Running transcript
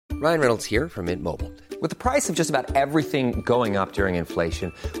Ryan Reynolds here from Mint Mobile. With the price of just about everything going up during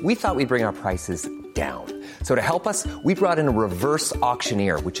inflation, we thought we'd bring our prices down. So to help us, we brought in a reverse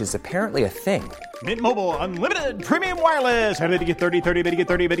auctioneer, which is apparently a thing. Mint Mobile Unlimited Premium Wireless. How to get 30, 30, bit to get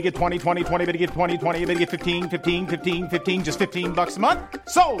 30, bit to get 20, 20, 20, bit to get 20, 20, bit to get 15, 15, 15, 15, just $15 a month?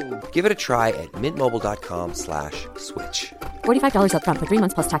 Sold! Give it a try at mintmobile.com/switch. $45 up front for 3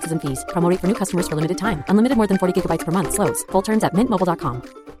 months plus taxes and fees. Promo rate for new customers for limited time. Unlimited more than 40 gigabytes per month. Slows full terms at mintmobile.com.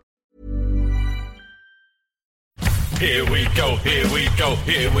 Here we go, here we go,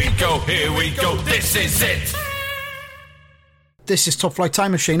 here we go, here we go. This is it. This is Top Flight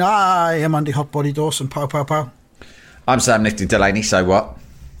Time Machine. I am Andy Hotbody Dawson. Pow, pow, pow. I'm Sam Nifty Delaney. So what?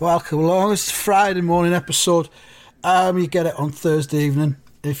 Welcome along. It's a Friday morning episode. You get it on Thursday evening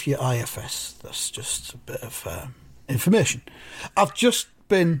if you're IFS. That's just a bit of information. I've just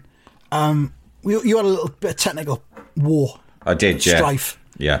been... you had a little bit of technical war. I did, yeah. Strife.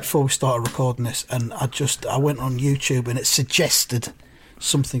 Yeah. Before we started recording this, and I went on YouTube and it suggested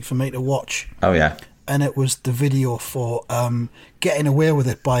something for me to watch. Oh yeah. And it was the video for Getting Away With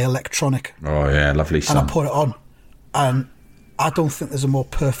It by Electronic. Oh yeah, lovely song. And I put it on, and I don't think there's a more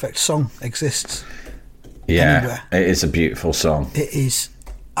perfect song exists. Yeah, anywhere. It is a beautiful song. It is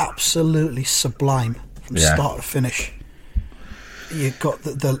absolutely sublime from start to finish. You've got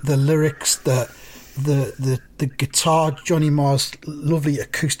the lyrics, the guitar, Johnny Marr's lovely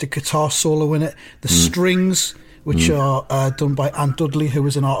acoustic guitar solo in it, the strings, which are done by Anne Dudley, who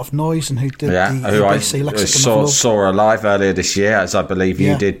was in Art of Noise and who did the ABC Lexicon of Love. Saw her live earlier this year, as I believe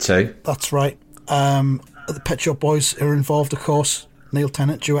you did too. That's right. The Pet Shop Boys are involved, of course. Neil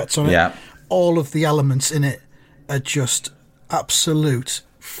Tennant duets on it. Yeah. All of the elements in it are just absolute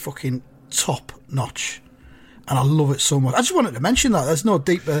fucking top notch. And I love it so much. I just wanted to mention that. There's no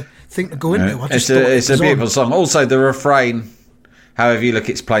deeper thing to go into. It's a beautiful song. Also, the refrain, however you look,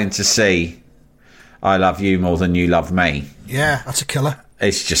 it's plain to see, I love you more than you love me. Yeah, that's a killer.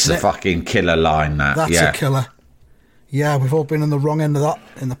 It's just a fucking killer line, that. That's a killer. Yeah, we've all been on the wrong end of that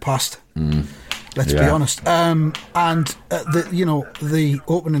in the past. Let's be honest. The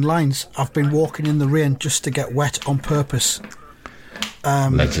opening lines, I've been walking in the rain just to get wet on purpose.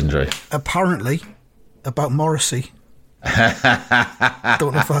 Legendary. Apparently... about Morrissey.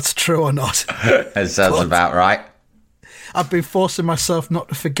 Don't know if that's true or not. It sounds about right. I've been forcing myself not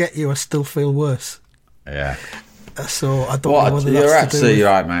to forget you. I still feel worse. Yeah. So I don't know whether you're that's absolutely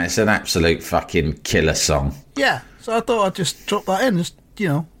right, man. It's an absolute fucking killer song. Yeah. So I thought I'd just drop that in. Just,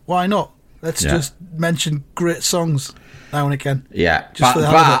 why not? Let's just mention great songs now and again. Yeah.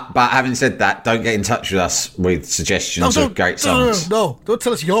 But having said that, don't get in touch with us with suggestions of great songs. No, don't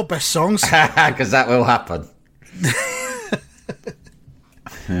tell us your best songs. Because that will happen.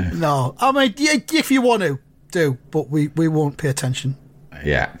 No. I mean, if you want to, do. But we won't pay attention.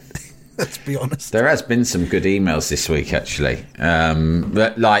 Yeah. Let's be honest. There has been some good emails this week, actually.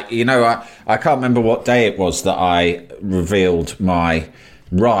 But, I can't remember what day it was that I revealed my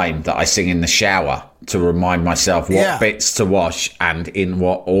rhyme that I sing in the shower to remind myself what bits to wash and in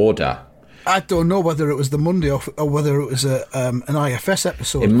what order. I don't know whether it was the Monday or whether it was an IFS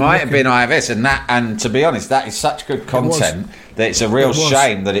episode. It might have been IFS, and to be honest, that is such good content that it's a real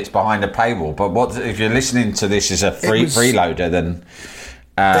shame that it's behind a paywall. But if you're listening to this as a freeloader, then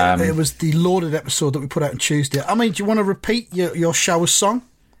it was the loaded episode that we put out on Tuesday. I mean, do you want to repeat your shower song?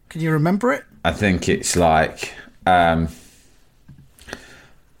 Can you remember it? I think it's like.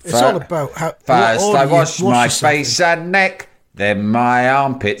 It's all about how... First I wash my face and neck, then my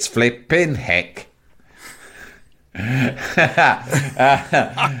armpits flipping heck.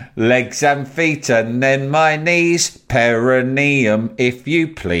 Legs and feet and then my knees, perineum if you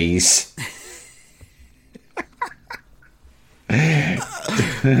please.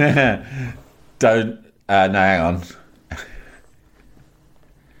 Don't... no, hang on.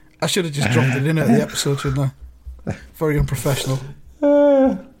 I should have just dropped it in at the episode, shouldn't I? Very unprofessional.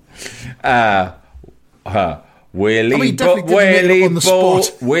 Wheelie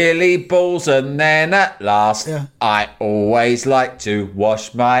balls, and then at last, I always like to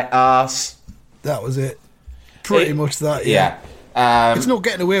wash my ass. That was it. Pretty much that. Yeah. It's not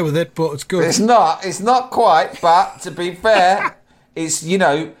getting away with it, but it's good. It's not quite. But to be fair, it's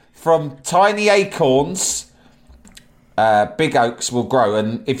from tiny acorns, big oaks will grow.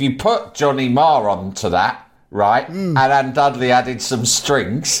 And if you put Johnny Marr onto that. Right, and Anne Dudley added some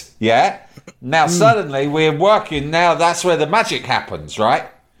strings, Now suddenly we're working, now that's where the magic happens, right?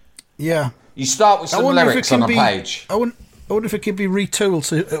 Yeah. You start with some lyrics on a page. I wonder if it could be retooled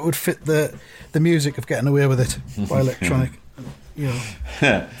so it would fit the music of Getting Away With It by Electronic.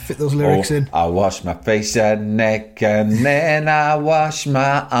 fit those lyrics in. I wash my face and neck and then I wash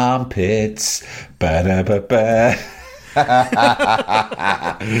my armpits. Ba-da-ba-ba.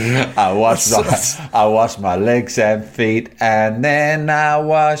 I wash my legs and feet and then I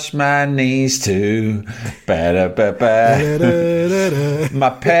wash my knees too. Ba-da-ba-ba. My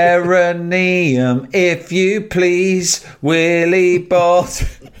perineum, if you please, Willy Bolt,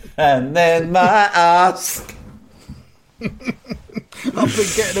 and then my ass. I've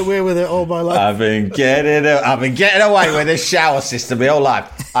been getting away with it all my life. I've been getting away with this shower system my whole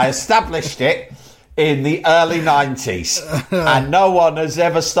life. I established it in the early 90s, and no one has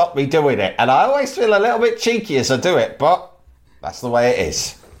ever stopped me doing it. And I always feel a little bit cheeky as I do it, but that's the way it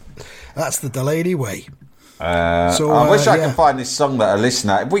is. That's the Delaney way. I wish I could find this song that a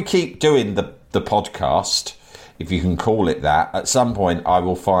listener. If we keep doing the podcast, if you can call it that, at some point I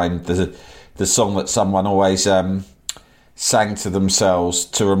will find the song that someone always sang to themselves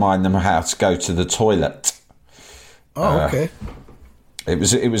to remind them how to go to the toilet. Oh, okay. It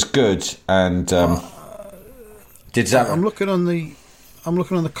was good, and did that? I'm looking on the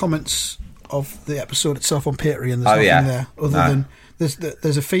comments of the episode itself on Patreon. There's nothing there other than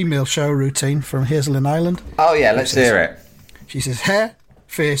there's a female shower routine from Hazel in Ireland. Oh yeah, let's hear it. She says hair,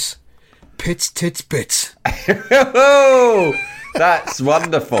 face, pits, tits, bits. Oh, that's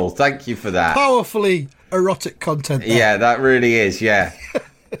wonderful. Thank you for that. Powerfully erotic content there. Yeah, that really is. Yeah,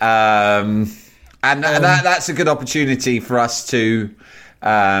 and that's a good opportunity for us to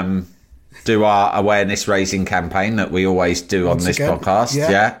do our awareness raising campaign that we always do on this podcast.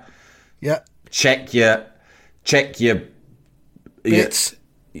 Yeah. Check your bits.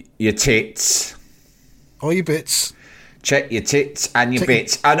 Your tits. All your bits. Check your tits and your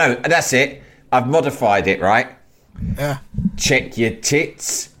bits. Oh no, that's it. I've modified it, right? Yeah. Check your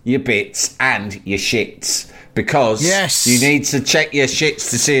tits, your bits, and your shits. Because yes, you need to check your shits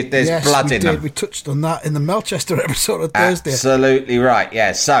to see if there's blood in them. We touched on that in the Melchester episode of Thursday. Absolutely right.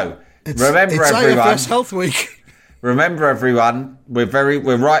 Yeah. So remember, it's everyone. IFS Health Week. Remember, everyone.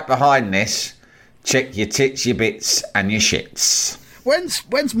 We're right behind this. Check your tits, your bits, and your shits.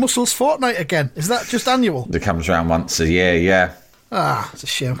 When's Muscles Fortnight again? Is that just annual? It comes around once a year. Yeah. It's a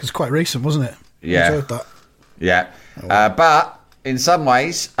shame because it's quite recent, wasn't it? Yeah. I enjoyed that. Yeah. But in some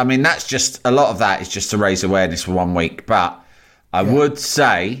ways, I mean, that's just a lot of that is just to raise awareness for 1 week. But I would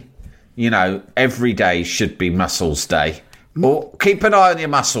say, every day should be Muscles Day. Or keep an eye on your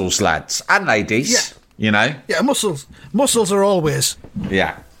muscles, lads and ladies. Yeah. Yeah, muscles. Muscles are always.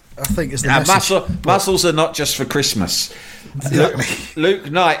 Yeah. I think is the message. Muscles are not just for Christmas. Exactly.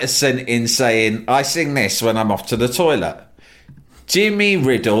 Luke Knight has sent in saying, I sing this when I'm off to the toilet. Jimmy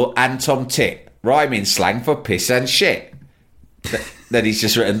Riddle and Tom Tit. Rhyming slang for piss and shit. Then he's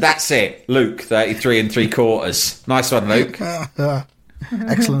just written, that's it, Luke, 33 3/4. Nice one, Luke.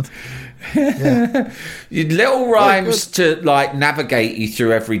 Excellent. Yeah. Little rhymes to navigate you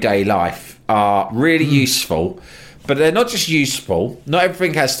through everyday life are really useful, but they're not just useful. Not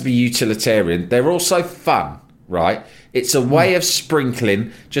everything has to be utilitarian. They're also fun, right? It's a way of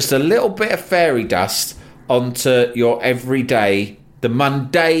sprinkling just a little bit of fairy dust onto your everyday, the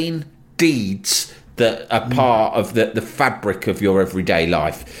mundane deeds that are part of the fabric of your everyday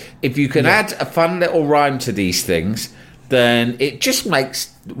life. If you can add a fun little rhyme to these things, then it just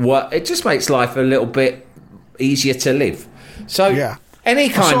makes life a little bit easier to live. So any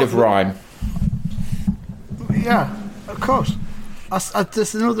kind of rhyme. Yeah, of course.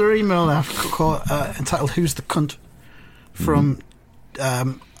 There's another email I've got entitled "Who's the Cunt?" from.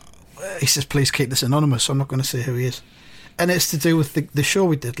 He says, "Please keep this anonymous." So I'm not going to say who he is. And it's to do with the show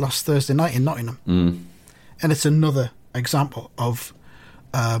we did last Thursday night in Nottingham. And it's another example of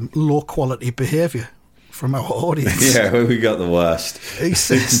low quality behaviour from our audience. Yeah, we got the worst. He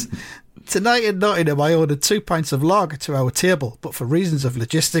says, tonight in Nottingham I ordered 2 pints of lager to our table, but for reasons of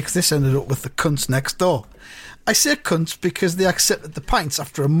logistics this ended up with the cunts next door. I say cunts because they accepted the pints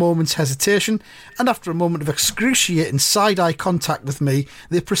after a moment's hesitation, and after a moment of excruciating side-eye contact with me,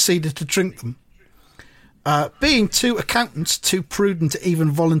 they proceeded to drink them. Being two accountants too prudent to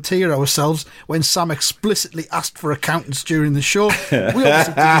even volunteer ourselves when Sam explicitly asked for accountants during the show, we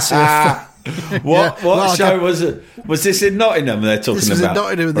obviously didn't say What show was it? Was this in Nottingham they're talking about? This was in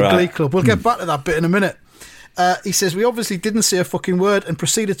Nottingham in the Glee Club. We'll get back to that bit in a minute. He says, we obviously didn't say a fucking word and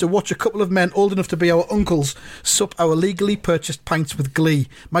proceeded to watch a couple of men old enough to be our uncles sup our legally purchased pints with glee.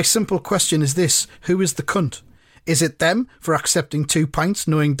 My simple question is this: who is the cunt? Is it them for accepting 2 pints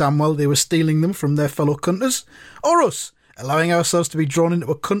knowing damn well they were stealing them from their fellow cunters? Or us, allowing ourselves to be drawn into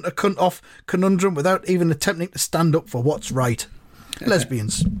a cunt-off conundrum without even attempting to stand up for what's right?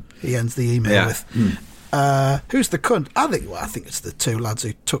 Lesbians, he ends the email with. Who's the cunt? I think it's the two lads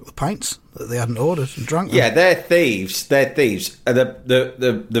who took the pints that they hadn't ordered and drank them. Yeah, they're thieves. They're thieves. And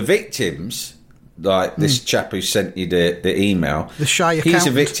the victims, like this chap who sent you the email, the shy he's accountant.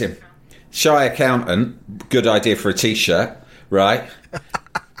 a victim. Shy accountant. Good idea for a T-shirt, right?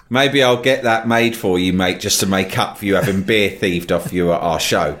 Maybe I'll get that made for you, mate, just to make up for you having beer thieved off you at our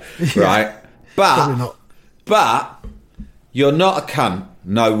show, right? Probably not. But you're not a cunt.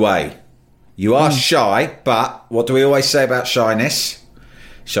 No way. You are shy, but what do we always say about shyness?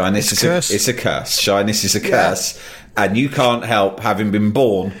 Shyness is a curse. Shyness is a curse, and you can't help having been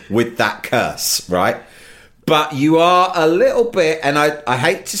born with that curse, right? But you are a little bit, and I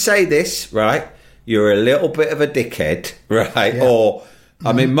hate to say this, right? You're a little bit of a dickhead, right? Yeah. Or,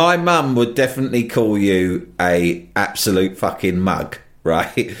 I mean, my mum would definitely call you a absolute fucking mug,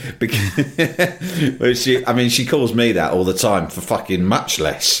 right? Because she calls me that all the time for fucking much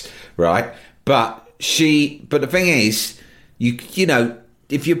less, right? But the thing is, you know,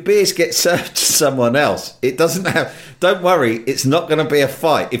 if your beers get served to someone else, don't worry, it's not going to be a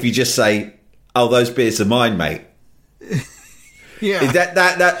fight if you just say, "Oh, those beers are mine, mate." Yeah,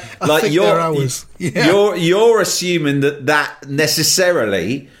 that like you're assuming that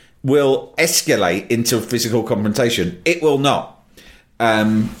necessarily will escalate into a physical confrontation. It will not.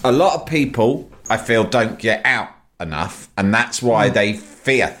 A lot of people, I feel, don't get out enough, and that's why they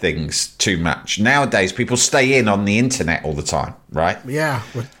fear things too much. Nowadays, people stay in on the internet all the time, right? Yeah,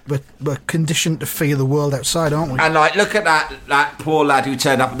 we're conditioned to fear the world outside, aren't we? And like, look at that poor lad who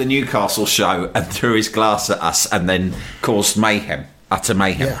turned up at the Newcastle show and threw his glass at us and then caused mayhem, utter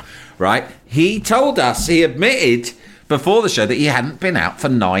mayhem, right? He told us, he admitted before the show that he hadn't been out for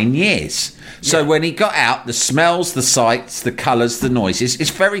 9 years. So when he got out, the smells, the sights, the colours, the noises, it's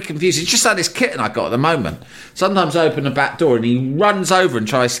very confusing. It's just like this kitten I got at the moment. Sometimes I open the back door and he runs over and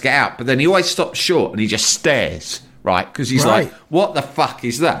tries to get out, but then he always stops short and he just stares, right? Because he's like, what the fuck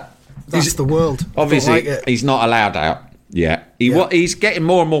is that? That's the world. Obviously, he's not allowed out yet. He's getting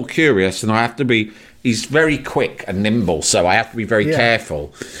more and more curious, and he's very quick and nimble, so I have to be very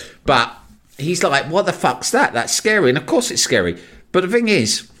careful. But he's like, what the fuck's that? That's scary. And of course it's scary. But the thing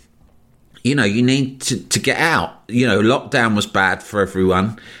is, you know, you need to get out. You know, lockdown was bad for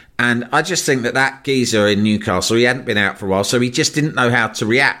everyone. And I just think that geezer in Newcastle, he hadn't been out for a while, so he just didn't know how to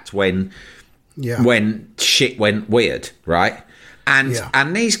react when shit went weird, right?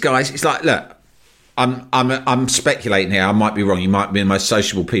 And these guys, it's like, look, I'm speculating here. I might be wrong. You might be the most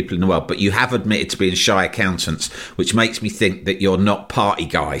sociable people in the world, but you have admitted to being shy accountants, which makes me think that you're not party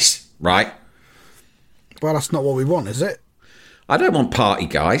guys, right? Well, that's not what we want, is it? I don't want party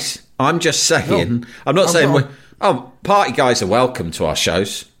guys. I'm just saying. No, I'm not saying. Party guys are welcome to our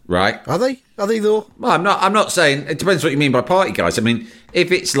shows, right? Are they? Are they though? Well, I'm not saying. It depends what you mean by party guys. I mean,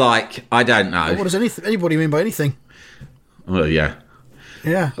 if it's like, I don't know. What does anybody mean by anything? Well, yeah.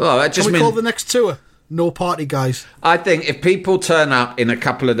 Yeah. Well, that just Can we call the next tour "No Party Guys"? I think if people turn up in a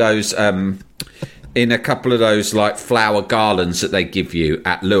couple of those, like flower garlands that they give you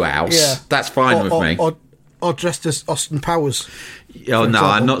at Luau's, that's fine with me. Or dressed as Austin Powers. Oh no,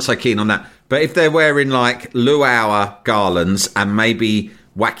 I'm not so keen on that. But if they're wearing like luau garlands and maybe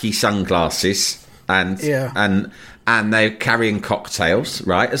wacky sunglasses and they're carrying cocktails,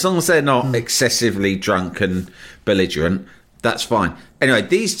 right? As long as they're not excessively drunk and belligerent, that's fine. Anyway,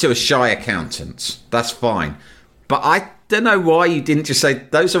 these two are shy accountants. That's fine. But I don't know why you didn't just say,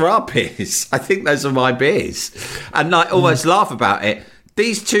 those are our beers. I think those are my beers. And like almost laugh about it.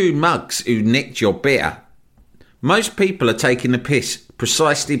 These two mugs who nicked your beer, most people are taking the piss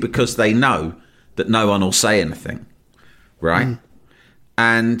precisely because they know that no one will say anything, right?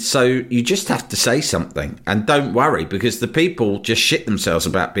 And so you just have to say something. And don't worry, because the people just shit themselves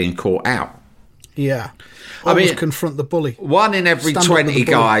about being caught out. Yeah. Always confront the bully. 1 in every 20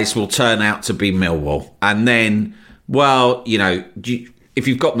 guys will turn out to be Millwall. And then, well, you know, if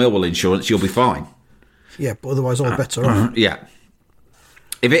you've got Millwall insurance, you'll be fine. Yeah, but otherwise all bets are off. Yeah.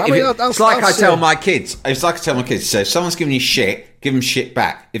 It's like I tell my kids. So if someone's giving you shit, give them shit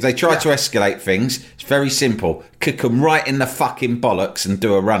back. If they try to escalate things, it's very simple. Kick them right in the fucking bollocks and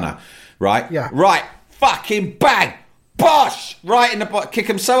do a runner, right? Yeah. Right, fucking bang, bosh, right in the bollocks. Kick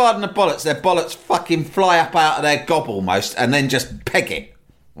them so hard in the bollocks, their bollocks fucking fly up out of their gob almost, and then just peg it,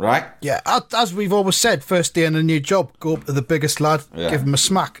 right? Yeah, as we've always said, first day in a new job, go up to the biggest lad, give him a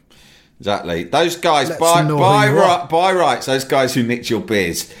smack. Exactly. Those guys, by rights, those guys who nicked your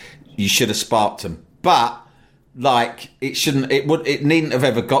beers, you should have sparked them. But like it needn't have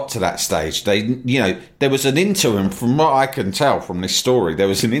ever got to that stage. There was an interim, from what I can tell from this story, there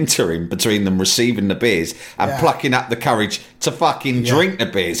was an interim between them receiving the beers and plucking up the courage to fucking drink the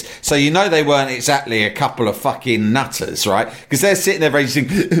beers. So they weren't exactly a couple of fucking nutters, right? Because they're sitting there raging,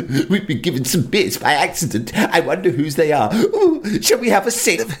 we've been given some beers by accident. I wonder whose they are. Ooh, shall we have a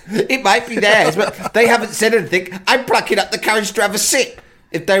sip? It might be theirs, but they haven't said anything. I'm plucking up the courage to have a sip.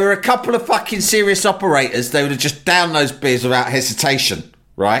 If they were a couple of fucking serious operators, they would have just downed those beers without hesitation,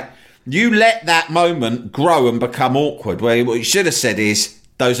 right? You let that moment grow and become awkward, where what you should have said is,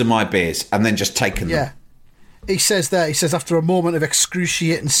 those are my beers, and then just taken them. Yeah. He says after a moment of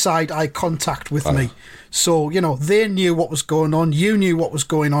excruciating side-eye contact with me. So, they knew what was going on. You knew what was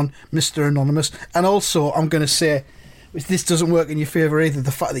going on, Mr. Anonymous. And also, I'm going to say, this doesn't work in your favour either, the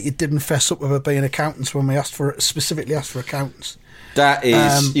fact that you didn't fess up about being accountants when we specifically asked for accountants. That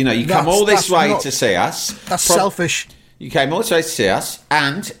is, you come all this way to see us. That's selfish. You came all this way to see us,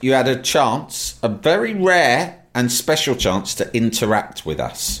 and you had a chance, a very rare and special chance to interact with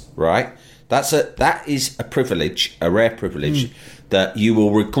us, right? That is a privilege, a rare privilege, that you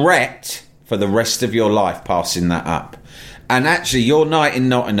will regret for the rest of your life passing that up. And actually, your night in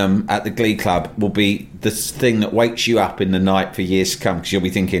Nottingham at the Glee Club will be the thing that wakes you up in the night for years to come, because you'll be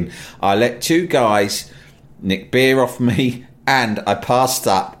thinking, I let two guys nick beer off me, and I passed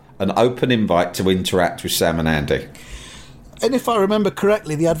up an open invite to interact with Sam and Andy. And if I remember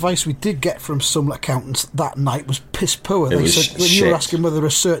correctly, the advice we did get from some accountants that night was piss poor. They said, when you were asking whether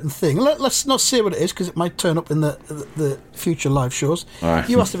a certain thing, let's not say what it is, because it might turn up in the future live shows. Right.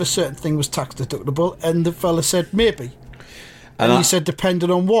 You asked if a certain thing was tax deductible, and the fella said maybe. And he said, depending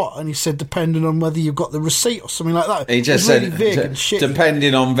on what? And he said, depending on whether you've got the receipt or something like that. He just said, really vague and shitty.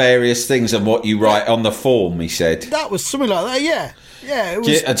 Depending on various things and what you write on the form, he said. That was something like that, yeah. Yeah, it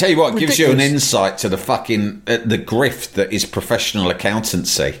was I tell you what, ridiculous. Gives you an insight to the fucking, the grift that is professional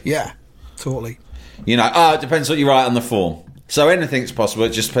accountancy. Yeah, totally. It depends what you write on the form. So anything's possible,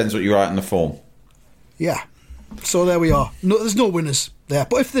 it just depends what you write on the form. Yeah. So there we are. No, there's no winners there.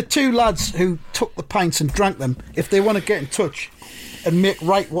 But if the two lads who took the pints and drank them, if they want to get in touch and make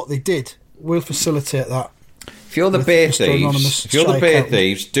right what they did, we'll facilitate that. If you're the beer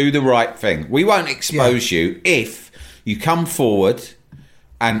thieves, do the right thing. We won't expose you if you come forward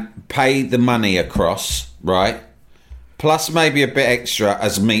and pay the money across, right? Plus maybe a bit extra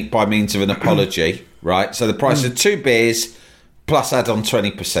by means of an apology, right? So the price of 2 beers plus add on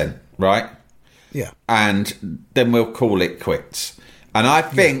 20%, right? Yeah. And then we'll call it quits. And I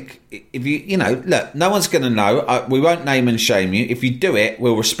think if look, no one's going to know. We won't name and shame you. If you do it,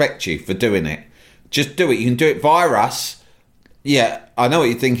 we'll respect you for doing it. Just do it. You can do it via us. Yeah, I know what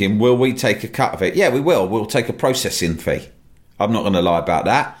you're thinking. Will we take a cut of it? Yeah, we will. We'll take a processing fee. I'm not going to lie about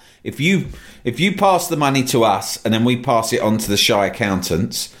that. If you pass the money to us and then we pass it on to the shy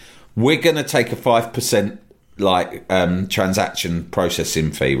accountants, we're going to take a 5% transaction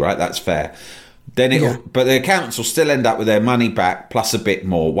processing fee, right? That's fair. Then but the accountants will still end up with their money back plus a bit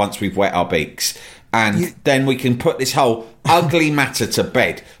more once we've wet our beaks. And then we can put this whole ugly matter to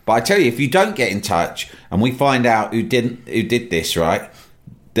bed. But I tell you, if you don't get in touch and we find out who did this, right,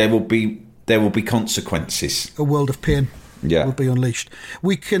 there will be consequences. A world of pain will be unleashed.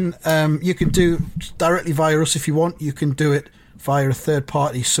 We can you can do directly via us if you want. You can do it via a third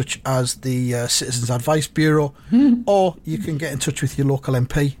party such as the Citizens Advice Bureau, or you can get in touch with your local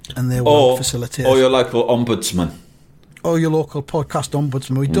MP and they will facilitate. Or your local ombudsman. Or your local podcast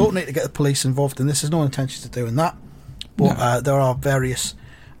ombudsman. We don't need to get the police involved in this. There's no intention to doing that. But there are various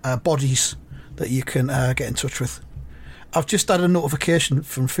bodies that you can get in touch with. I've just had a notification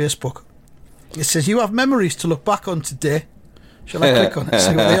from Facebook. It says, you have memories to look back on today. Shall I click on it and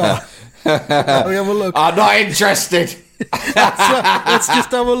see what they are? Let me have a look. I'm not interested. Let's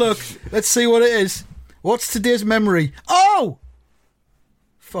just have a look. Let's see what it is. What's today's memory? Oh!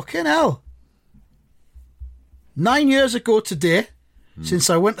 Fucking hell. 9 years ago today, since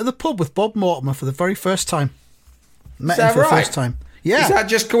I went to the pub with Bob Mortimer for the very first time. Met him for the first time. Yeah. Is that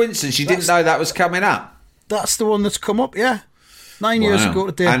just coincidence? You didn't know that was coming up? That's the one that's come up, yeah. 9 years ago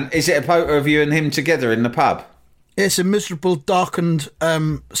today. And is it a photo of you and him together in the pub? It's a miserable, darkened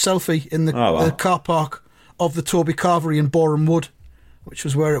selfie in the car park of the Toby Carvery in Boreham Wood, which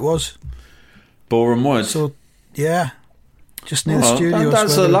was where it was. Boreham Wood? So, yeah. Just near the studio.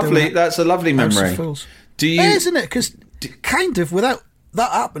 That's a lovely memory. Isn't it? Because kind of without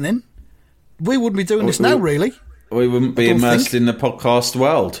that happening, we wouldn't be doing this now, really. We wouldn't be immersed in the podcast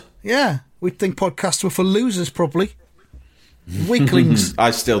world. Yeah. We'd think podcasts were for losers, probably. Weaklings.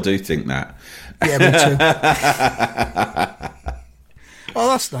 I still do think that. Yeah, me too. Oh,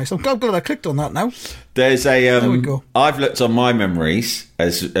 that's nice. I'm glad I clicked on that now. There's a. There we go. I've looked on my memories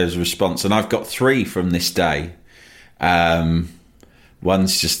as response, and I've got 3 from this day.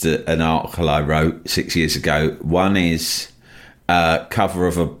 One's just an article I wrote 6 years ago. One is a cover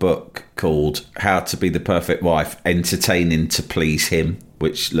of a book called "How to Be the Perfect Wife: Entertaining to Please Him,"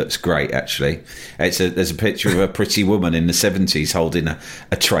 which looks great, actually. There's a picture of a pretty woman in the 70s holding a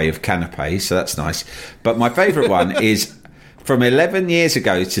tray of canapes, so that's nice. But my favourite one is from 11 years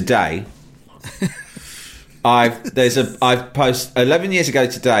ago today. I've posted 11 years ago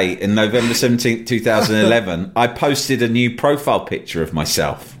today, in November 17th, 2011, I posted a new profile picture of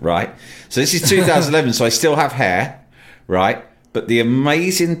myself, right? So this is 2011, so I still have hair, right? But the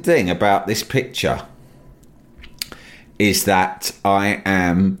amazing thing about this picture is that I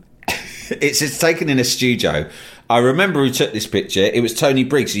am... it's taken in a studio. I remember who took this picture. It was Tony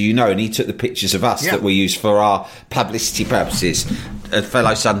Briggs, who you know, and he took the pictures of us that we used for our publicity purposes. A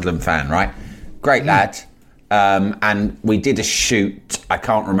fellow Sunderland fan, right? Great lad. And we did a shoot, I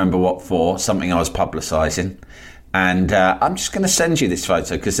can't remember what for, something I was publicising. And I'm just going to send you this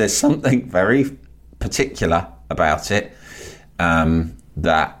photo because there's something very particular about it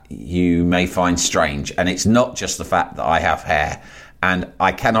that you may find strange. And it's not just the fact that I have hair. And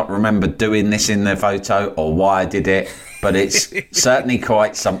I cannot remember doing this in the photo or why I did it, but it's certainly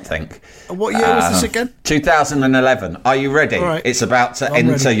quite something. What year was this again? 2011. Are you ready? Right. It's about to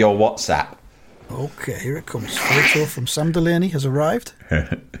enter ready. your WhatsApp. Okay, here it comes. Photo from Sam Delaney has arrived.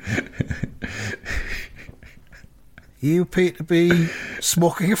 You appear to be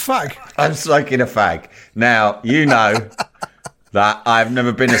smoking a fag. I'm smoking a fag. Now, you know that I've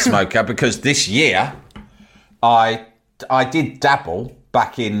never been a smoker because this year I did dabble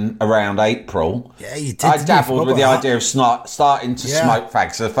back in around April. Yeah, you did. I dabbled with the idea of starting to smoke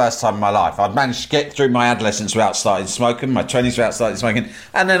fags for the first time in my life. I'd managed to get through my adolescence without starting smoking, my 20s without starting smoking.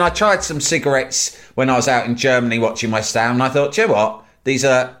 And then I tried some cigarettes when I was out in Germany watching my stand. And I thought, do you know what? These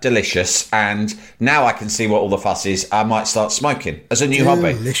are delicious. And now I can see what all the fuss is. I might start smoking as a new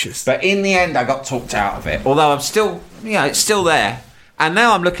hobby. Delicious. But in the end, I got talked out of it. Although I'm still, it's still there. And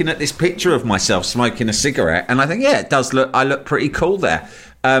now I'm looking at this picture of myself smoking a cigarette, and I think, yeah, it does look. I look pretty cool there.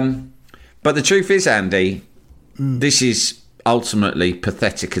 But the truth is, Andy, this is ultimately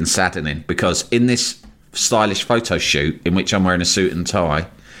pathetic and saddening because in this stylish photo shoot in which I'm wearing a suit and tie,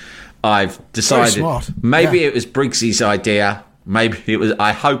 I've decided maybe it was Briggsy's idea. Maybe it was.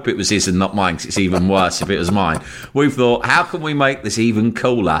 I hope it was his and not mine, because it's even worse if it was mine. We've thought, how can we make this even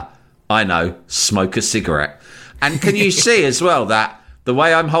cooler? I know, smoke a cigarette. And can you see as well that the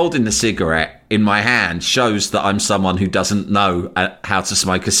way I'm holding the cigarette in my hand shows that I'm someone who doesn't know how to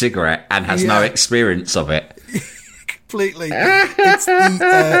smoke a cigarette and has no experience of it. Completely.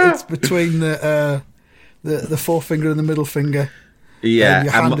 It's between the forefinger and the middle finger. Yeah. And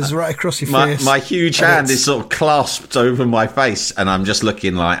your hand is right across your face. My huge hand is sort of clasped over my face, and I'm just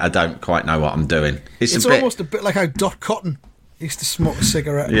looking like I don't quite know what I'm doing. It's almost a bit like how Dot Cotton used to smoke a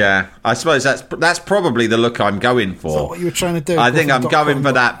cigarette. Yeah, I suppose that's probably the look I'm going for. Is that what you were trying to do? I think I'm going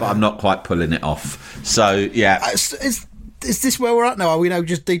for that, but I'm not quite pulling it off. So, yeah. Is this where we're at now? Are we now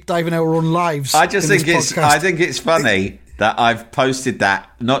just deep diving our own lives? I think it's funny that I've posted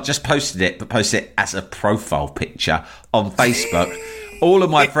that, not just posted it, but posted it as a profile picture on Facebook. All of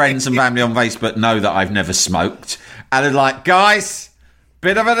my friends and family on Facebook know that I've never smoked. And they're like, guys,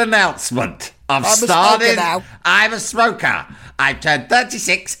 bit of an announcement. I'm a smoker. I've turned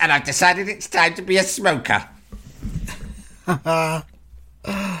 36 and I've decided it's time to be a smoker.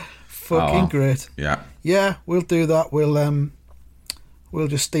 Fucking great. Yeah. Yeah, we'll do that. We'll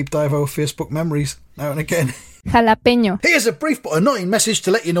just deep dive our Facebook memories now and again. Jalapeño. Here's a brief but annoying message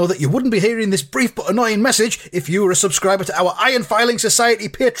to let you know that you wouldn't be hearing this brief but annoying message if you were a subscriber to our Iron Filing Society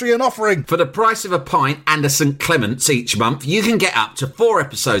Patreon offering. For the price of a pint and a St. Clement's each month, you can get up to 4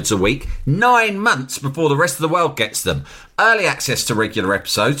 episodes a week, 9 months before the rest of the world gets them. Early access to regular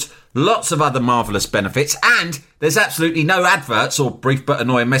episodes, lots of other marvellous benefits, and there's absolutely no adverts or brief but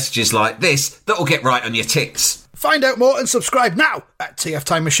annoying messages like this that will get right on your ticks. Find out more and subscribe now at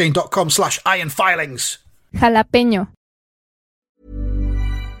tftimemachine.com/ironfilings. Jalapeño.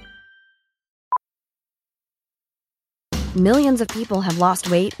 Millions of people have lost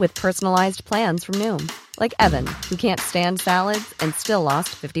weight with personalized plans from Noom. Like Evan, who can't stand salads and still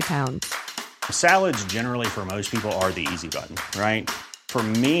lost 50 pounds. Salads generally for most people are the easy button, right? For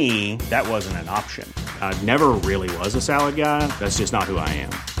me, that wasn't an option. I never really was a salad guy. That's just not who I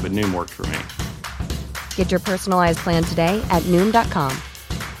am. But Noom worked for me. Get your personalized plan today at Noom.com.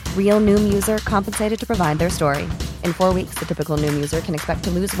 Real Noom user compensated to provide their story. In 4 weeks, the typical Noom user can expect to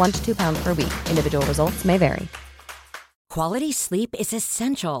lose 1 to 2 pounds per week. Individual results may vary. Quality sleep is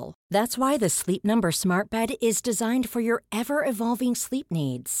essential. That's why the Sleep Number Smart Bed is designed for your ever-evolving sleep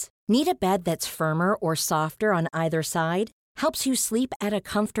needs. Need a bed that's firmer or softer on either side? Helps you sleep at a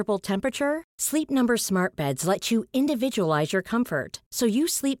comfortable temperature? Sleep Number Smart Beds let you individualize your comfort, so you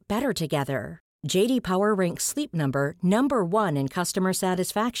sleep better together. J.D. Power ranks Sleep Number number 1 in customer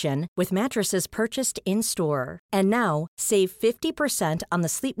satisfaction with mattresses purchased in-store. And now, save 50% on the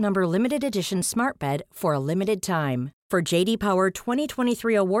Sleep Number Limited Edition Smart Bed for a limited time. For J.D. Power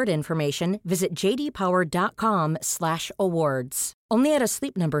 2023 award information, visit jdpower.com/awards. Only at a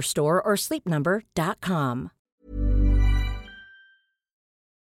Sleep Number store or sleepnumber.com.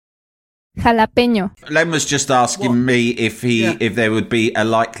 Jalapeño. Len was just asking me if there would be a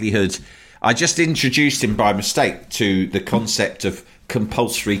likelihood. I just introduced him by mistake to the concept of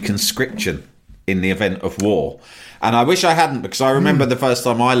compulsory conscription in the event of war. And I wish I hadn't, because I remember the first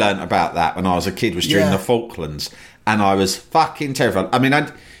time I learnt about that when I was a kid was during the Falklands, and I was fucking terrified. I mean,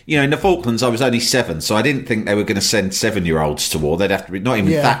 in the Falklands I was only 7, so I didn't think they were going to send 7-year-olds to war. They'd have to be not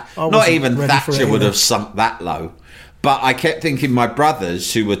even Thatcher would have sunk that low. But I kept thinking my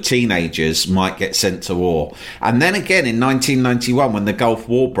brothers, who were teenagers, might get sent to war. And then again in 1991, when the Gulf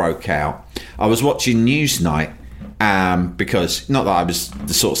War broke out, I was watching Newsnight, because, not that I was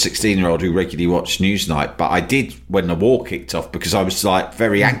the sort of 16-year-old who regularly watched Newsnight, but I did when the war kicked off, because I was, like,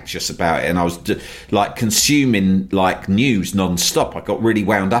 very anxious about it, and I was, like, consuming, like, news non-stop. I got really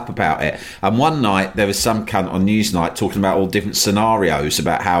wound up about it. And one night, there was some cunt on Newsnight talking about all different scenarios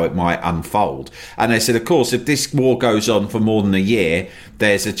about how it might unfold. And they said, of course, if this war goes on for more than a year,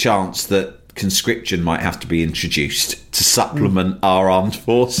 there's a chance that conscription might have to be introduced to supplement our armed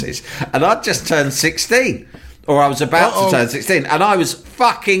forces. And I'd just turned 16. Or I was about to turn 16, and I was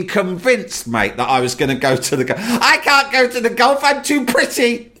fucking convinced, mate, that I was going to go to the Gulf. I can't go to the Gulf, I'm too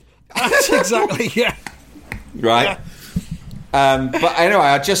pretty. That's exactly, yeah. Right? Yeah. But anyway,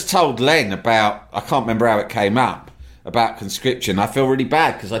 I just told Len about, I can't remember how it came up, about conscription. I feel really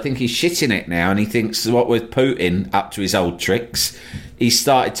bad, because I think he's shitting it now, and he thinks, what with Putin up to his old tricks, he's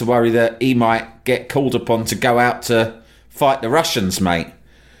started to worry that he might get called upon to go out to fight the Russians, mate.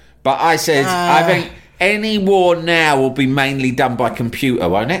 But I said, I think any war now will be mainly done by computer,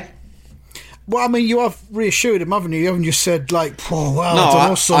 won't it? Well, I mean, you have reassured him, haven't you? You haven't just said, like, oh, well, no, I don't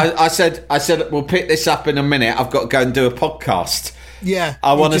know, son. I said, we'll pick this up in a minute. I've got to go and do a podcast. Yeah,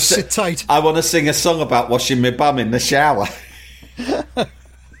 I want to sit tight. I want to sing a song about washing my bum in the shower.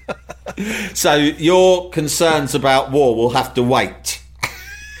 So your concerns about war will have to wait.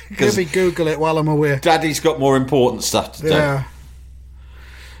 Maybe Google it while I'm away. Daddy's got more important stuff to do.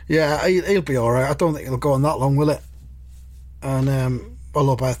 Yeah, he'll be all right. I don't think it'll go on that long, will it? And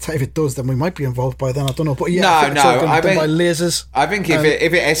although by the time if it does, then we might be involved by then. I don't know. But yeah, I think by lasers. I think if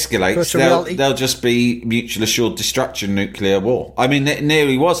it escalates, there'll just be mutual assured destruction, nuclear war. I mean, it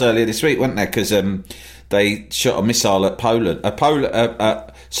nearly was earlier this week, wasn't there? Because they shot a missile at Poland.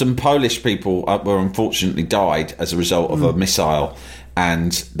 Some Polish people were unfortunately died as a result of a missile,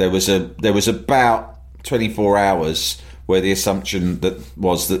 and there was about 24 hours where the assumption that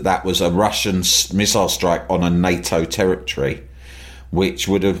was a Russian missile strike on a NATO territory, which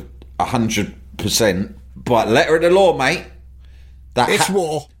would have 100%, by letter of the law, mate. It's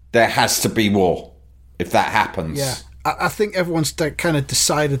war. There has to be war if that happens. Yeah, I think everyone's kind of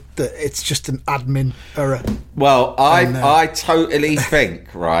decided that it's just an admin error. Well, I totally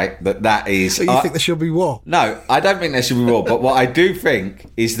think, right, that is... So you think there should be war? No, I don't think there should be war, but what I do think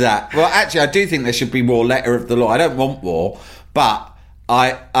is that... Well, actually, I do think there should be war, letter of the law. I don't want war, but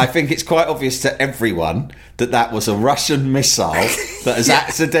I think it's quite obvious to everyone that was a Russian missile that has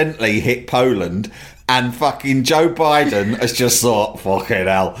accidentally hit Poland, and fucking Joe Biden has just thought, fucking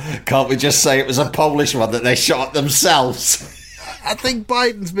hell, can't we just say it was a Polish one that they shot themselves? I think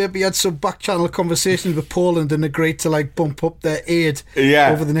Biden's maybe had some back-channel conversations with Poland and agreed to, like, bump up their aid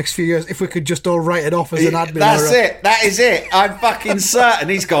over the next few years, if we could just all write it off as an admin error. That's it. That is it. I'm fucking certain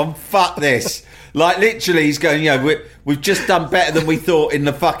he's gone, fuck this. Like, literally, he's going, we've just done better than we thought in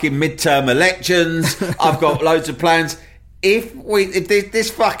the fucking midterm elections. I've got loads of plans. If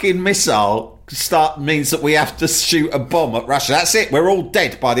this fucking missile means that we have to shoot a bomb at Russia, that's it. We're all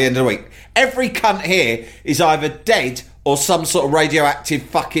dead by the end of the week. Every cunt here is either dead or some sort of radioactive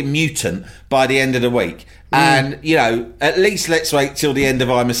fucking mutant by the end of the week. And, at least let's wait till the end of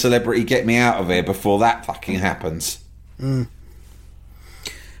I'm a Celebrity, Get Me Out of Here before that fucking happens.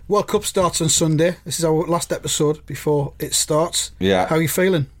 World Cup starts on Sunday. This is our last episode before it starts. Yeah. How are you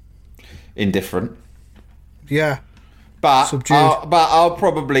feeling? Indifferent. Yeah. But I'll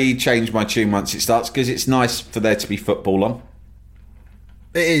probably change my tune once it starts, because it's nice for there to be football on.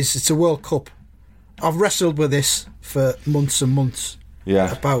 It is. It's a World Cup. I've wrestled with this for months and months.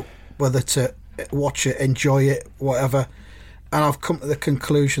 Yeah. About whether to watch it, enjoy it, whatever, and I've come to the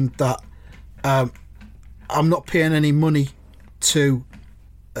conclusion that I'm not paying any money to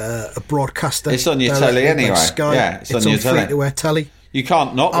a broadcaster. It's on your telly anyway. Sky. Yeah, it's on your telly. Free-to-air telly. You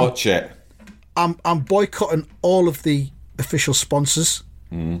can't not watch it. I'm boycotting all of the official sponsors,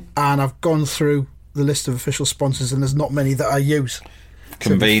 and I've gone through the list of official sponsors, and there's not many that I use.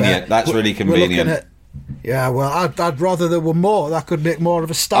 Convenient. That's really convenient. Yeah, well, I'd rather there were more. That could make more of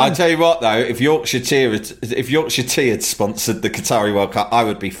a stand. I'll tell you what, though, if Yorkshire Tea had sponsored the Qatari World Cup, I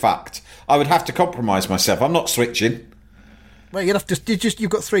would be fucked. I would have to compromise myself. I'm not switching. Well, you'd have to. You've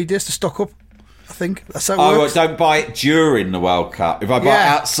got 3 days to stock up. I think that's how it works. Don't buy it during the World Cup. If I buy it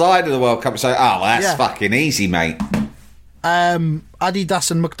outside of the World Cup, say, that's fucking easy, mate.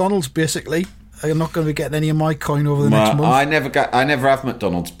 Adidas and McDonald's basically are not going to be getting any of my coin over the next month. I never have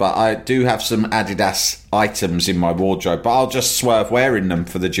McDonald's, but I do have some Adidas items in my wardrobe. But I'll just swerve wearing them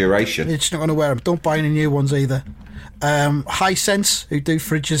for the duration. You're just not going to wear them. Don't buy any new ones either. Hisense, who do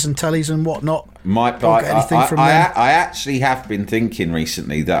fridges and tellies and whatnot, might buy anything from them. I actually have been thinking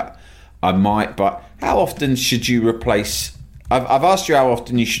recently that I might buy. How often should you replace? I've asked you how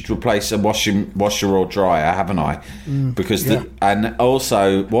often you should replace a washer or dryer, haven't I? Because and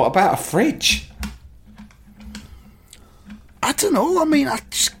also, what about a fridge? I don't know. I mean, I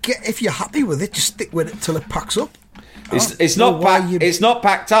just get, if you're happy with it, just stick with it till it packs up. It's not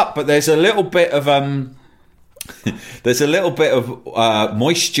packed up, but there's a little bit of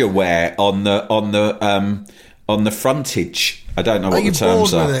moisture wear on the frontage. I don't know what the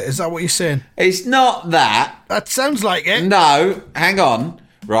terms are. With it? Is that what you're saying? It's not that. That sounds like it. No, hang on.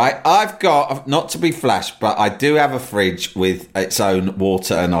 Right, I've got, not to be flash, but I do have a fridge with its own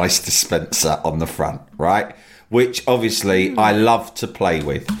water and ice dispenser on the front, right? Which obviously I love to play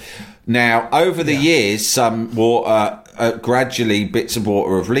with. Now, over the years, some water, gradually bits of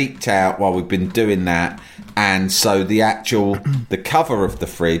water have leaked out while we've been doing that. And so the cover of the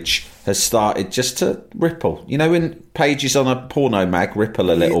fridge has started just to ripple. You know when pages on a porno mag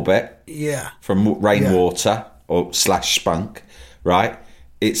ripple a little bit? Yeah. From rainwater or / spunk, right?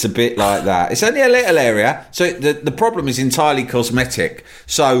 It's a bit like that. It's only a little area. So the problem is entirely cosmetic.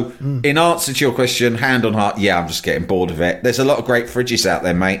 So in answer to your question, hand on heart, I'm just getting bored of it. There's a lot of great fridges out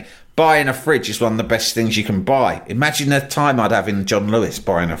there, mate. Buying a fridge is one of the best things you can buy. Imagine the time I'd have in John Lewis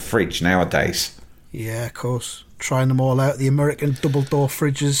buying a fridge nowadays. Yeah, of course. Trying them all out. The American double door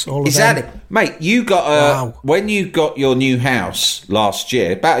fridges, all of Is them. that it? Mate, you got when you got your new house last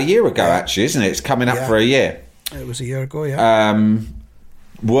year, about a year ago actually, isn't it? It's coming up for a year. It was a year ago, yeah.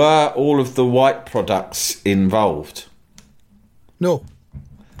 Were all of the white products involved? No.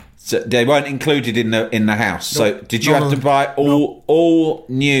 So they weren't included in the house. Nope. So did you have to buy all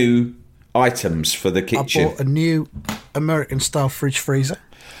new items for the kitchen? I bought a new American style fridge freezer.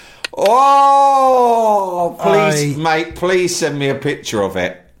 Oh, please, mate, please send me a picture of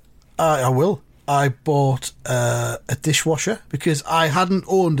it. I will. I bought a dishwasher because I hadn't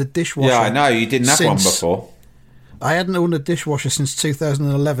owned a dishwasher. Yeah, I know. You didn't have one before. I hadn't owned a dishwasher since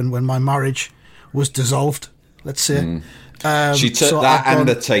 2011 when my marriage was dissolved, let's say. She took that and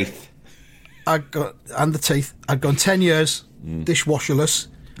the teeth. I'd gone 10 years dishwasherless,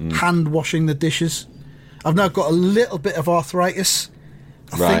 hand washing the dishes. I've now got a little bit of arthritis,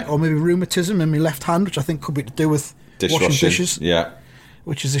 I think, or maybe rheumatism in my left hand, which I think could be to do with washing dishes. Yeah.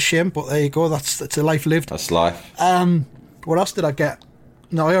 Which is a shame, but there you go. That's a life lived. That's life. What else did I get?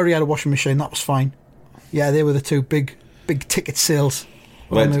 No, I already had a washing machine. That was fine. Yeah, they were the two big ticket sales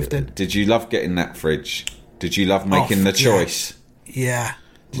when I moved in. Did you love getting that fridge? Did you love making the choice? Yeah,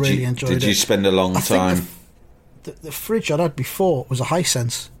 really enjoyed it. Did you spend a long time? The fridge I'd had before was a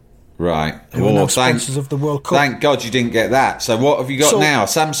Hisense. Right. They were now sponsors of the World Cup. Thank God you didn't get that. So what have you got now? A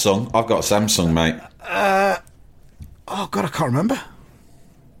Samsung? I've got a Samsung, mate. Oh, God, I can't remember.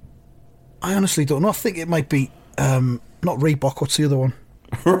 I honestly don't know. I think it might be not Reebok. What's the other one?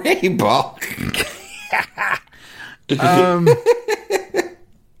 Reebok?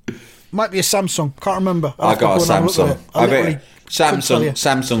 Might be a Samsung. Can't remember. I got a Samsung.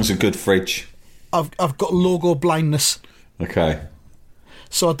 Samsung's a good fridge. I've got logo blindness. Okay.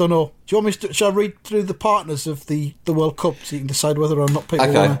 So I don't know. Do you want me to? Shall I read through the partners of the World Cup so you can decide whether or not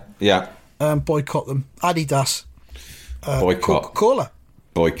people want to boycott them? Adidas. Boycott. Coca-Cola.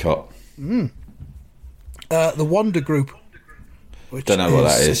 Boycott. The Wonder Group. Which don't know what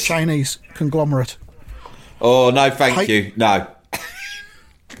that is. A Chinese conglomerate. Oh, no, thank you. No.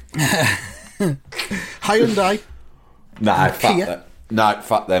 Hyundai. No, fuck them. No,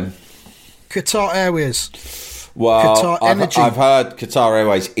 fuck them. Qatar Airways. Well, Qatar Energy. I've heard Qatar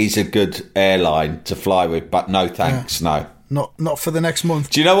Airways is a good airline to fly with, but no thanks, no. Not for the next month.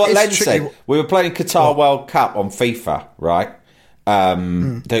 Do you know what It's Len tricky. said? We were playing Qatar World Cup on FIFA, right?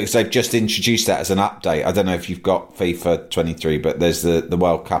 They've just introduced that as an update. I don't know if you've got FIFA 23, but there's the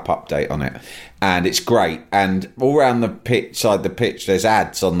World Cup update on it, and it's great. And all around the side the pitch, there's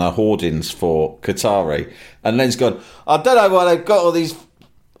ads on the hoardings for Qatari. And Len's gone, I don't know why they've got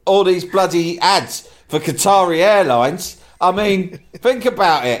all these bloody ads for Qatari Airlines. I mean, think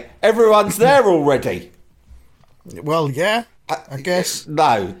about it. Everyone's there already. Well, yeah, I guess.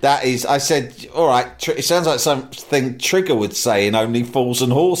 No, that is... I said, all right, it sounds like something Trigger would say in Only Fools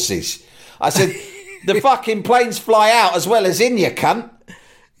and Horses. I said, the fucking planes fly out as well as in, you cunt.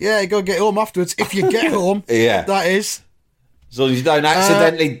 Yeah, you got to get home afterwards. If you get home, Yeah. that is. As long as you don't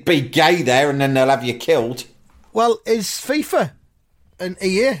accidentally be gay there and then they'll have you killed. Well, is FIFA and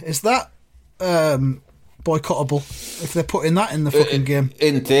EA, is that boycottable if they're putting that in the fucking game?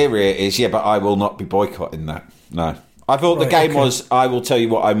 In theory it is, yeah, but I will not be boycotting that. No. I thought the Right, game okay. was, I will tell you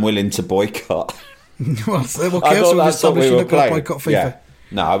what I'm willing to boycott. Well, I okay, thought so we've that's what established we you're were not going to playing. boycott FIFA. Yeah.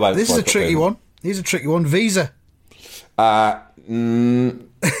 No, I won't This is a boycott tricky FIFA. one. Here's a tricky one. Visa. No,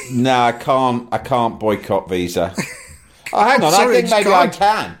 I can't boycott Visa. Oh, hang on, Sorry, I think just maybe I can't.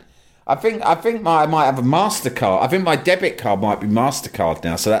 can. I think I might have a MasterCard. I think my debit card might be MasterCard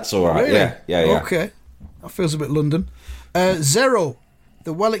now, so that's all right. Really? Yeah. Okay. That feels a bit London. Xero,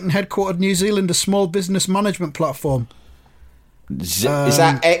 the Wellington headquartered New Zealander small business management platform. Is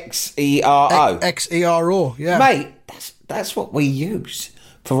that XERO? XERO, yeah. Mate, that's what we use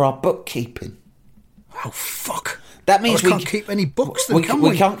for our bookkeeping. Oh, fuck. That means we we can't keep any books then, can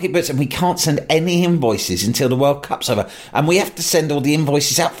we? We can't keep books, and we can't send any invoices until the World Cup's over. And we have to send all the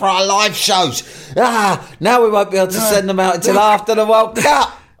invoices out for our live shows. Now we won't be able to send them out until after the World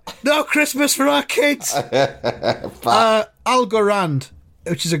Cup. No Christmas for our kids. Algorand,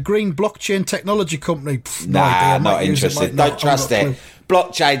 which is a green blockchain technology company. Pff, no idea. I might not use interested. might not. Don't trust I've got a it.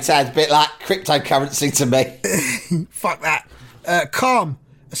 Blockchain sounds a bit like cryptocurrency to me. clue. Fuck that. Calm,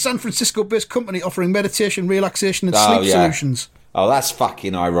 a San Francisco-based company offering meditation, relaxation, and sleep solutions. Oh, that's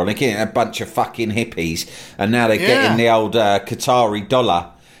fucking ironic, isn't it? A bunch of fucking hippies, and now they're getting the old Qatari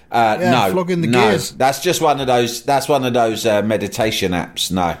dollar. flogging the gears. That's just one of those. That's one of those meditation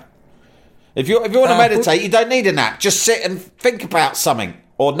apps. No, if you want to meditate, you don't need an app. Just sit and think about something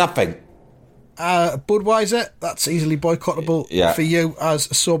or nothing. Budweiser, that's easily boycottable for you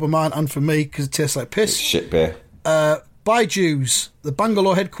as a sober man and for me because it tastes like piss. Shit beer. Byju's, the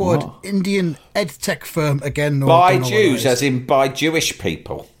Bangalore headquartered Indian edtech firm. Again, no. Byju's, as in by Jewish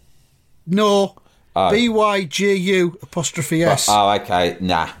people. No. BYJU apostrophe S. Oh, okay.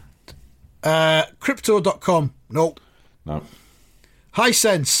 Nah. Crypto.com. No. No.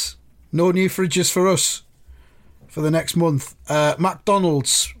 Hisense. No new fridges for us for the next month.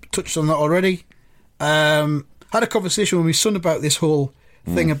 McDonald's. Touched on that already. Had a conversation with my son about this whole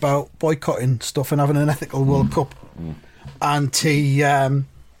thing about boycotting stuff and having an ethical World Cup. And he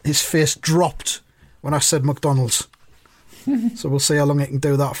his face dropped when I said McDonald's. So we'll see how long he can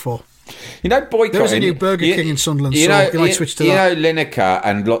do that for. You know, boycotting. There is a new Burger King in Sunderland, so he might switch to that. You know, Lineker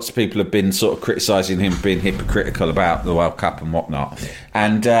and lots of people have been sort of criticising him being hypocritical about the World Cup and whatnot.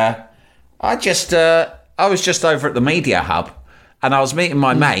 And I was just over at the Media Hub and I was meeting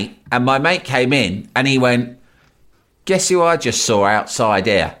my mate, and my mate came in and he went, "Guess who I just saw outside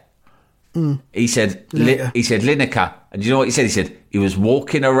here?" He said, Lineker. And you know what he said? He said he was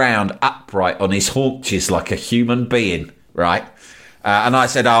walking around upright on his haunches like a human being, right? And I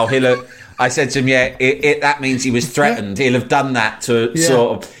said, I said to him, that means he was threatened. He'll have done that to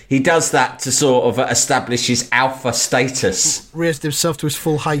he does that to sort of establish his alpha status. Raised himself to his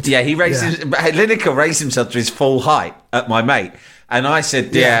full height. Yeah, Lineker raised himself to his full height at my mate. And I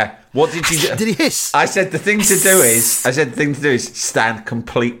said, what did you do? Did he hiss? I said, the thing to do is stand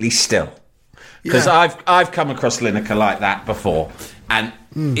completely still. Because I've come across Lineker like that before. And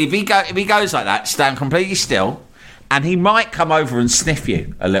if he goes like that, stand completely still, and he might come over and sniff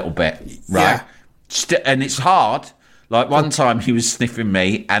you a little bit, right? Yeah. And it's hard. Like one time he was sniffing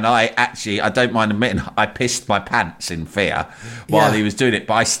me, and I don't mind admitting, I pissed my pants in fear while he was doing it.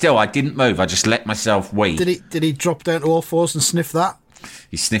 But I didn't move. I just let myself wee. Did he drop down to all fours and sniff that?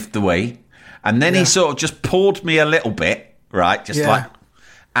 He sniffed the wee. And then he sort of just pawed me a little bit, right? Just like...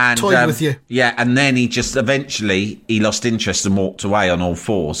 And, toyed with you. Yeah, and then he just eventually he lost interest and walked away on all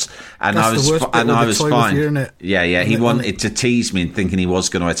fours. And That's I was the worst bit when I they was toy fine. with you, innit? Yeah. He wanted to tease me, thinking he was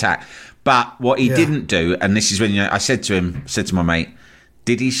going to attack. But what he didn't do, and this is when I said to my mate,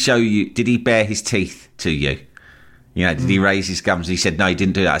 did he bare his teeth to you? You know, did he raise his gums? He said, no, he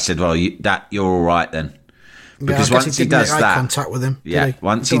didn't do that. I said, well, you're all right then. Because I guess once he he didn't does make that, eye contact with him. yeah, did he?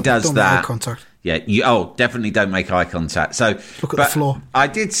 once he Don't- does don't make that, eye contact. yeah, definitely don't make eye contact. So Look at but the floor. I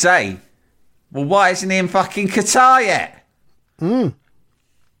did say, well, why isn't he in fucking Qatar yet?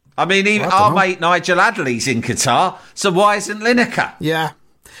 I mean, even Well, I our don't know. mate Nigel Adderley's in Qatar, so why isn't Lineker? Yeah.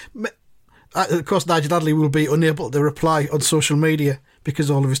 Of course, Nigel Adderley will be unable to reply on social media because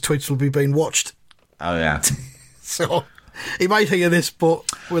all of his tweets will be being watched. Oh yeah, So he might hear this, but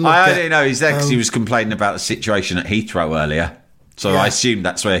we'll I look only at, know he's there because he was complaining about the situation at Heathrow earlier, so Yeah. I assumed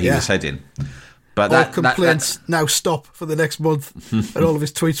that's where he Yeah. was heading. But all complaints now stop for the next month, and all of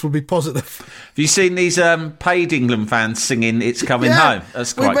his tweets will be positive. have you seen these paid England fans singing "It's Coming Home"?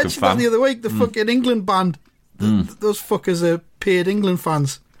 That's we quite good mentioned that fun. the other week. The fucking England band, those fuckers are paid England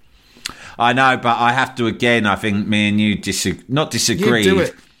fans. I know, but I have to again. I think me and you not disagree. You do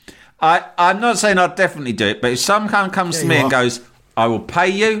it. I'm not saying I'd definitely do it, but if someone comes to Yeah, me you and are. goes, "I will pay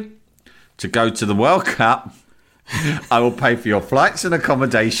you to go to the World Cup. I will pay for your flights and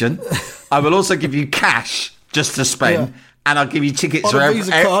accommodation. I will also give you cash just to spend, Yeah. and I'll give you tickets On for a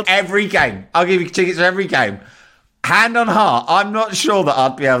Visa card. every game. I'll give you tickets for every game." Hand on heart, I'm not sure that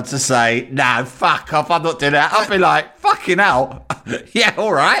I'd be able to say, "No, fuck off, I'm not doing that." I'd be like, "Fucking hell, yeah,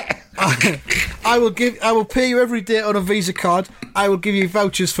 all right." I will pay you every day on a Visa card. I will give you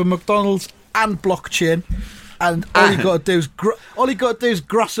vouchers for McDonald's and blockchain, and all you got to do is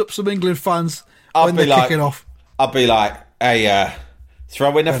grass up some England fans when they're kicking off. I'll be like, "Hey,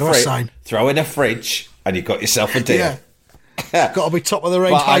 throw in a Where do I sign? throw in a fridge, and you've got yourself a deal." Yeah, got to be top of the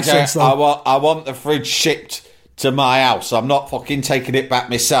range But high sense though. I want the fridge shipped to my house. I'm not fucking taking it back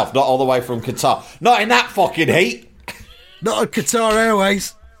myself. Not all the way from Qatar. Not in that fucking heat. Not on Qatar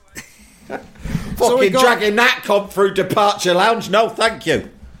Airways. Fucking dragging that comp through departure lounge. No, thank you.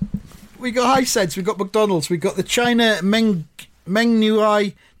 We got Hisense, we got McDonald's, we got the China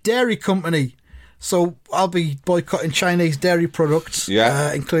Mengniu Dairy Company. So I'll be boycotting Chinese dairy products,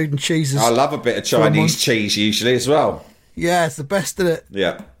 including cheeses. I love a bit of for a month. Chinese cheese usually as well. Yeah, it's the best in it.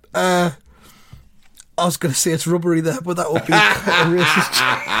 Yeah. I was going to say it's rubbery there, but that would be quite a racist.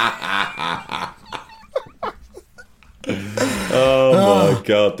 Oh my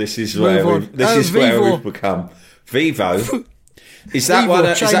god, this is where on. where Vivo. we've become. Vivo. Is that Vivo, one?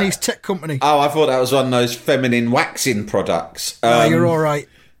 Is Chinese that, tech company. oh, I thought that was one of those feminine waxing products. No, you're all right.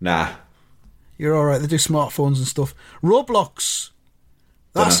 Nah. You're all right. They do smartphones and stuff. Roblox.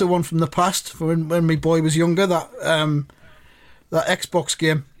 That's the one from the past, from when my boy was younger. That Xbox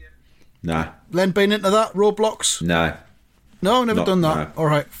game. Nah. Len been into that Roblox? No. No, never Not- done that. no. All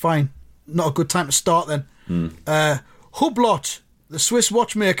right, fine. Not a good time to start then. Hublot, the Swiss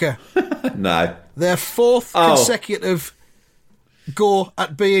watchmaker, No. their fourth Oh. consecutive go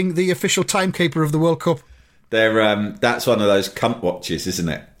at being the official timekeeper of the World Cup. They're that's one of those cunt watches, isn't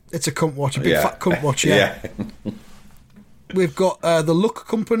it? It's a cunt watch, a big fat cunt watch, yeah. We've got the Look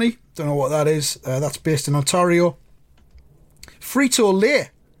Company. Don't know what that is. That's based in Ontario. Frito-Lay.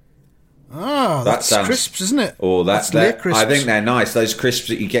 Ah, that's sounds- crisps, isn't it? Oh, that's Lay that. crisps. I think they're nice. Those crisps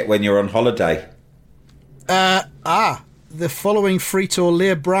that you get when you're on holiday. The following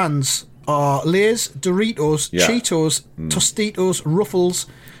Frito-Lay brands are Lay's, Doritos, Yeah. Cheetos, Tostitos, Ruffles,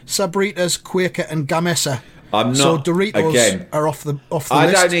 Sabritas, Quaker, and Gamesa. I'm So not Doritos again. are off the I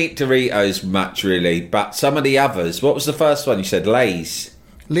list. don't eat Doritos much, really, but some of the others. What was the first one you said? Lay's.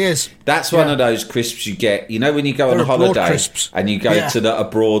 Lay's. That's one Yeah. of those crisps you get. You know when you go on They're a abroad holiday crisps. and you go Yeah. to the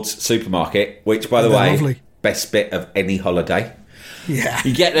abroad supermarket, which, by the They're way, lovely. best bit of any holiday. Yeah.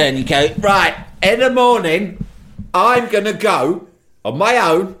 You get there and you go, right, in the morning, I'm going to go on my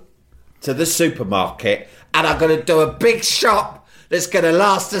own to the supermarket and I'm going to do a big shop that's going to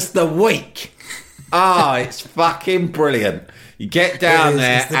last us the week. Oh, it's fucking brilliant. You get down It is,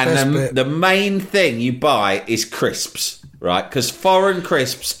 there it's the best and bit. the main thing you buy is crisps, right? Because foreign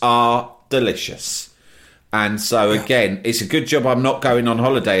crisps are delicious. And so, again, it's a good job I'm not going on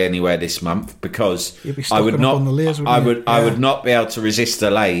holiday anywhere this month because You'd be I would stocking up not. on the Lay's, wouldn't I you? would. I Yeah. would not be able to resist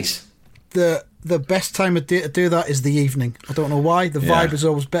the Lay's. The best time of day to do that is the evening. I don't know why. The Yeah. vibe is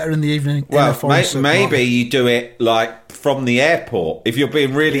always better in the evening. in a Well, foreign supermarket. maybe you do it like from the airport if you're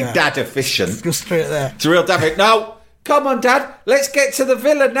being really Yeah. dad efficient. Go straight there. It's a real dad. No, come on, Dad. Let's get to the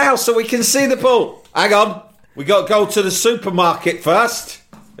villa now so we can see the pool. Hang on, we got to go to the supermarket first.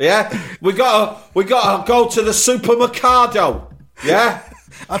 Yeah, we got to go to the supermercado. Yeah,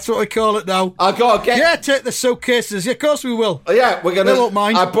 That's what we call it now. I got to get. Yeah, take the suitcases. Yeah, of course we will. Yeah, we're gonna. They won't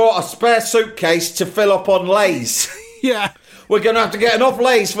mind. I bought a spare suitcase to fill up on Lay's. Yeah. We're gonna have to get enough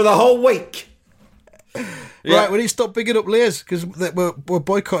Lay's for the whole week. Yeah. Right, we need to stop bigging up Lay's because we're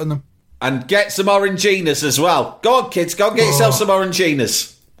boycotting them. And get some Oranginas as well. Go on, kids, go and get yourself some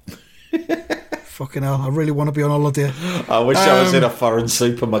Oranginas. fucking hell, I really want to be on holiday. I wish I was in a foreign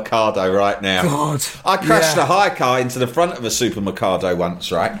supermercado right now. God. I crashed a hire car into the front of a supermercado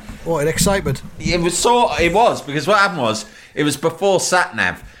once, right? What, an excitement? It was, because what happened was, it was before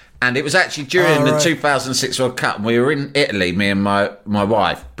SatNav, and it was actually during the 2006 World Cup, and we were in Italy, me and my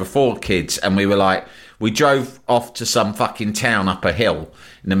wife, before kids, and we drove off to some fucking town up a hill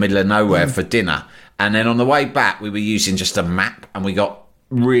in the middle of nowhere for dinner, and then on the way back, we were using just a map, and we got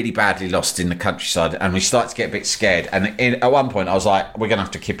really badly lost in the countryside, and we started to get a bit scared, and at one point I was like, we're gonna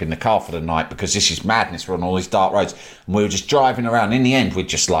have to keep in the car for the night because this is madness, we're on all these dark roads, and we were just driving around. In the end, we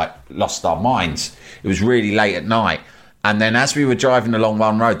just like lost our minds. It was really late at night, and then as we were driving along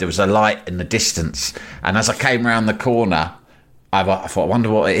one road, there was a light in the distance, and as I came around the corner, I thought, I wonder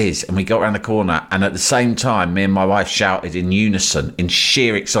what it is. And we got around the corner, and at the same time, me and my wife shouted in unison, in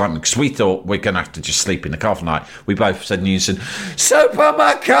sheer excitement, because we thought we're going to have to just sleep in the car for the night. We both said in unison,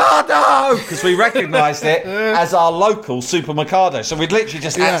 Supermercado! Because we recognised it as our local supermercado. So we'd literally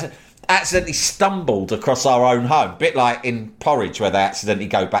just accidentally stumbled across our own home. A bit like in Porridge, where they accidentally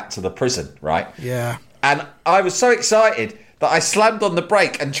go back to the prison, right? Yeah. And I was so excited that I slammed on the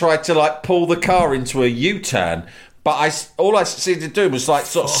brake and tried to like pull the car into a U-turn. But all I seemed to do was like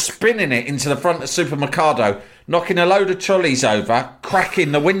sort of spinning it into the front of Supermercado, knocking a load of trolleys over,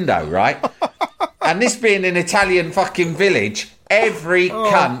 cracking the window, right? And this being an Italian fucking village, every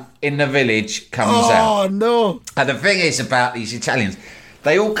cunt in the village comes out. Oh, no. And the thing is about these Italians,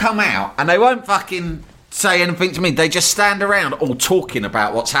 they all come out and they won't fucking say anything to me. They just stand around all talking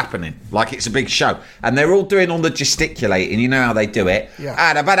about what's happening, like it's a big show. And they're all doing all the gesticulating. You know how they do it?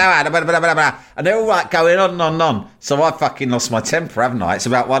 Yeah. And they're all like going on and on and on. So I fucking lost my temper, haven't I? It's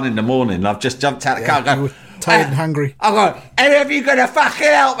about 1 a.m. and I've just jumped out the car and you were tired and hungry. I'm going, any of you going to fucking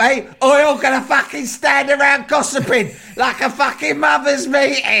help me? Or you're going to fucking stand around gossiping like a fucking mother's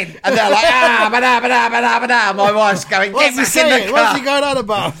meeting? And they're like, My wife's going, get back in the car. What's he going on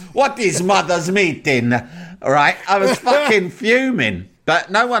about? What is mother's meeting? All right, I was fucking fuming. But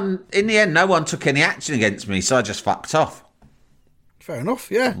in the end, no one took any action against me, so I just fucked off. Fair enough,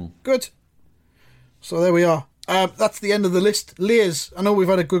 yeah. Good. So there we are. That's the end of the list. Layers, I know we've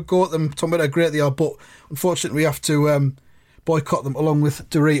had a good go at them, talking about how great they are, but unfortunately we have to boycott them along with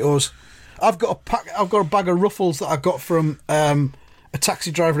Doritos. I've got a bag of Ruffles that I got from a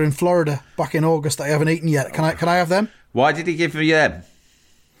taxi driver in Florida back in August that I haven't eaten yet. Can I have them? Why did he give you them?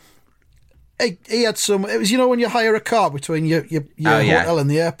 He had some. It was, when you hire a car between your hotel and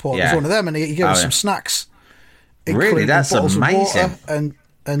the airport. It was one of them, and he gave us some snacks. Really, that's amazing.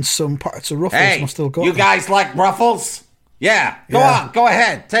 And some packets of Ruffles. Hey, I still got you them. guys like Ruffles? Yeah. Go on, go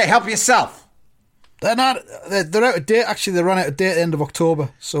ahead. Help yourself. They're not. They're out of date. Actually, they ran out of date at the end of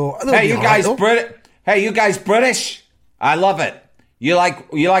October. So hey, you guys British? I love it. You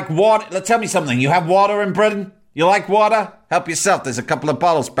like water? Tell me something. You have water in Britain? You like water? Help yourself. There's a couple of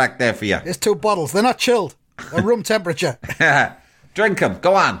bottles back there for you. There's 2 bottles. They're not chilled. They're room temperature. Drink them.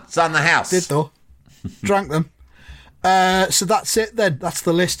 Go on. It's on the house. Did though. Drank them. So that's it then. That's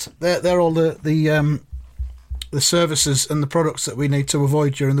the list. They're all the services and the products that we need to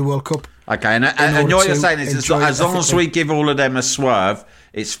avoid during the World Cup. Okay, and what you're saying is as long as we give all of them a swerve,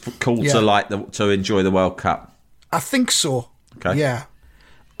 it's cool to enjoy the World Cup. I think so. Okay. Yeah.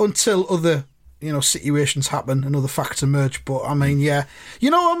 Until other situations happen and other facts emerge. But I mean, yeah.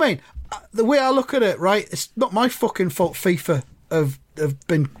 You know what I mean? The way I look at it, right, it's not my fucking fault FIFA have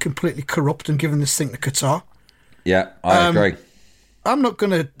been completely corrupt and given this thing to Qatar. Yeah, I agree. I'm not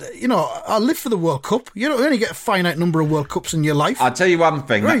going to, I live for the World Cup. You only get a finite number of World Cups in your life. I'll tell you one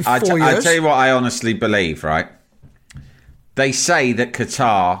thing. I'll tell you what I honestly believe, right? They say that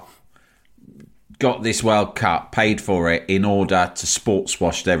Qatar got this World Cup, paid for it, in order to sports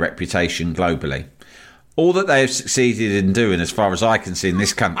wash their reputation globally. All that they have succeeded in doing, as far as I can see in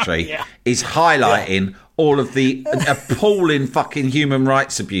this country, is highlighting all of the appalling fucking human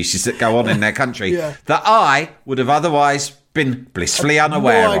rights abuses that go on in their country that I would have otherwise been blissfully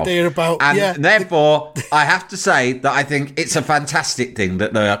unaware of. Idea about, and therefore, I have to say that I think it's a fantastic thing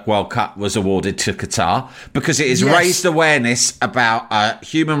that the World Cup was awarded to Qatar, because it has raised awareness about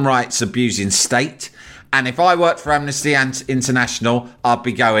human rights abusing state. And if I worked for Amnesty International, I'd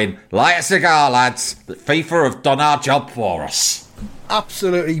be going, light a cigar, lads. FIFA have done our job for us.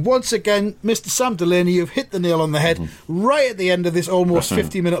 Absolutely. Once again, Mr. Sam Delaney, you've hit the nail on the head right at the end of this almost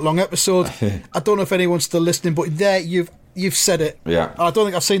 50-minute long episode. I don't know if anyone's still listening, but there you've said it. Yeah. I don't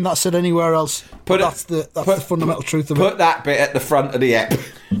think I've seen that said anywhere else. That's the fundamental truth of it. Put that bit at the front of the app.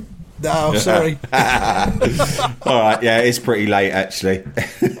 No, sorry. All right, yeah, it's pretty late, actually.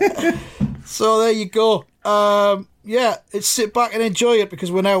 So there you go. yeah, it's sit back and enjoy it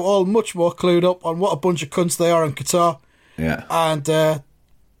because we're now all much more clued up on what a bunch of cunts they are in Qatar. Yeah. And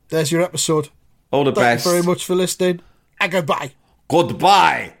there's your episode. All the best. Thank you very much for listening. And goodbye.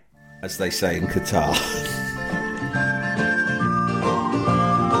 Goodbye, as they say in Qatar.